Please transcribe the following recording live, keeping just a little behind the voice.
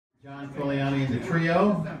John Colianni and the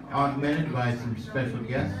trio, augmented by some special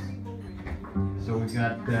guests. So we've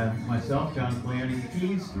got myself, John Colianni, the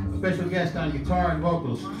keys, special guest on guitar and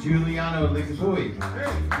vocals, Giuliano Ligabue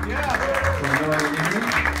from Northern England.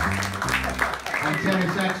 On tenor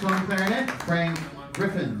saxophone clarinet,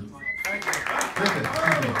 Griffith.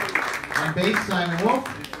 On bass, Simon Woolf.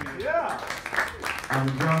 On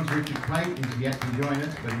the drums, Richard Pite is yet to join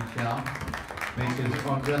us, but he shall make his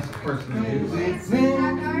august personal use.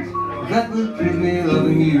 That will keep me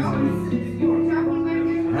loving you,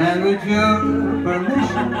 and with your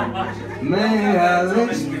permission, may I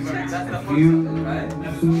list a few.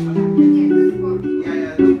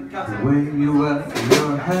 When you wet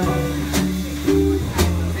your hands,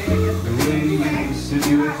 the way you sip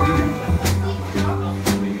your tea,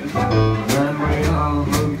 memory of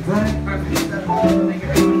that.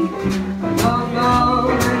 I don't know,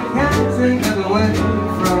 they can't take it away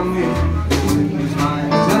from me. With my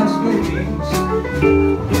touch please,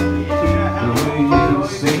 the way you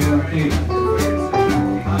sing your feet,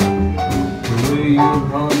 the way you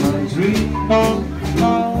hold my dreams. No,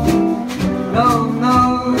 no,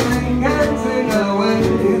 they can't take it away.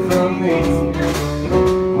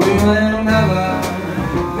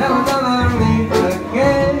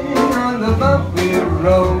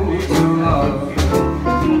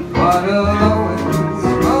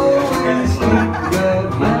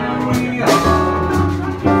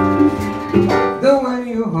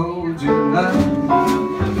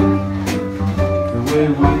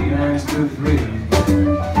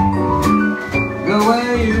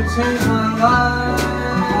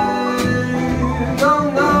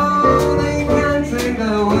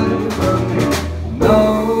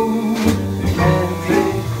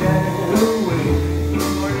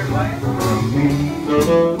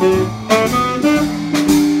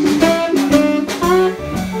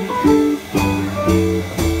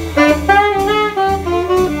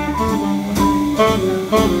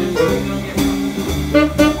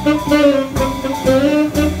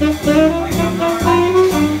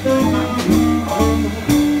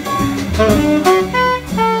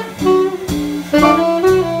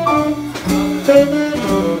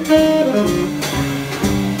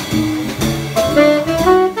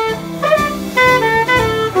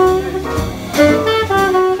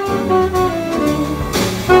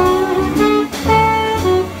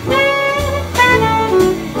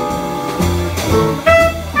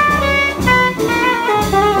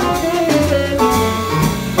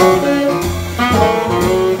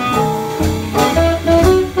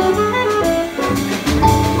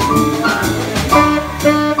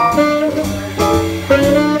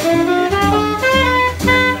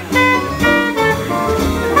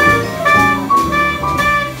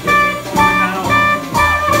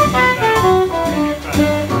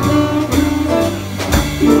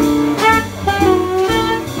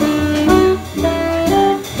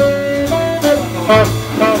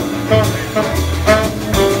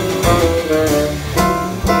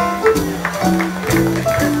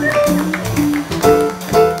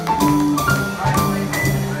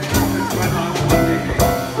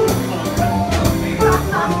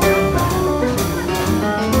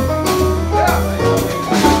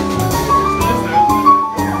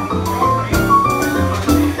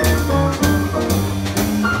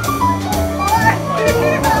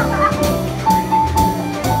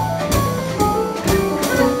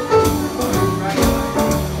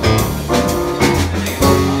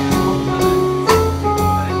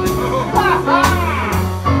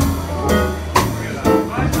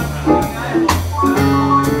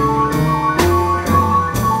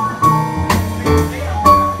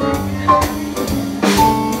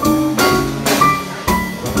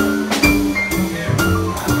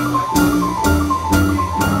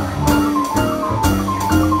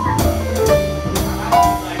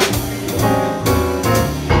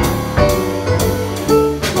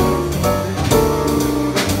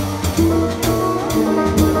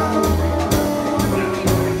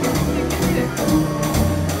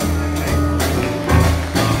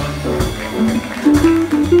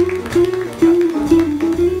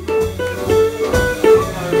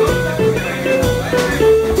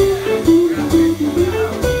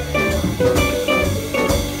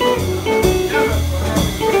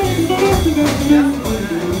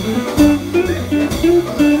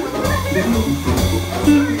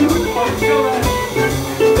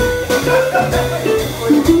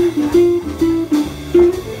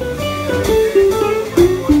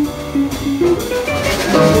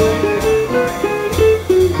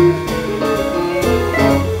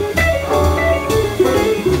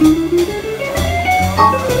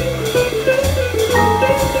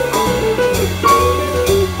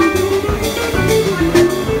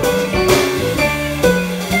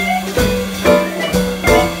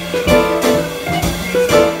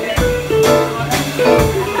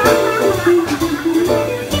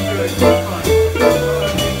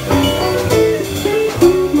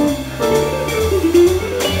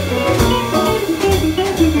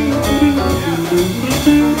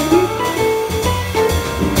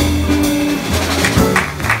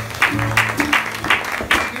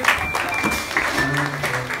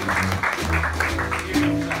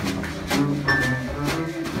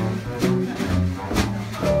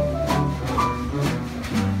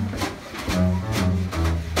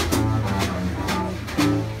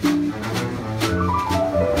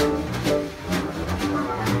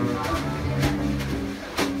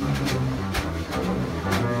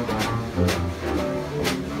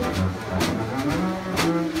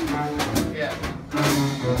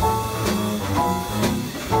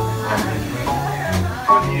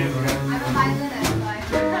 Yeah.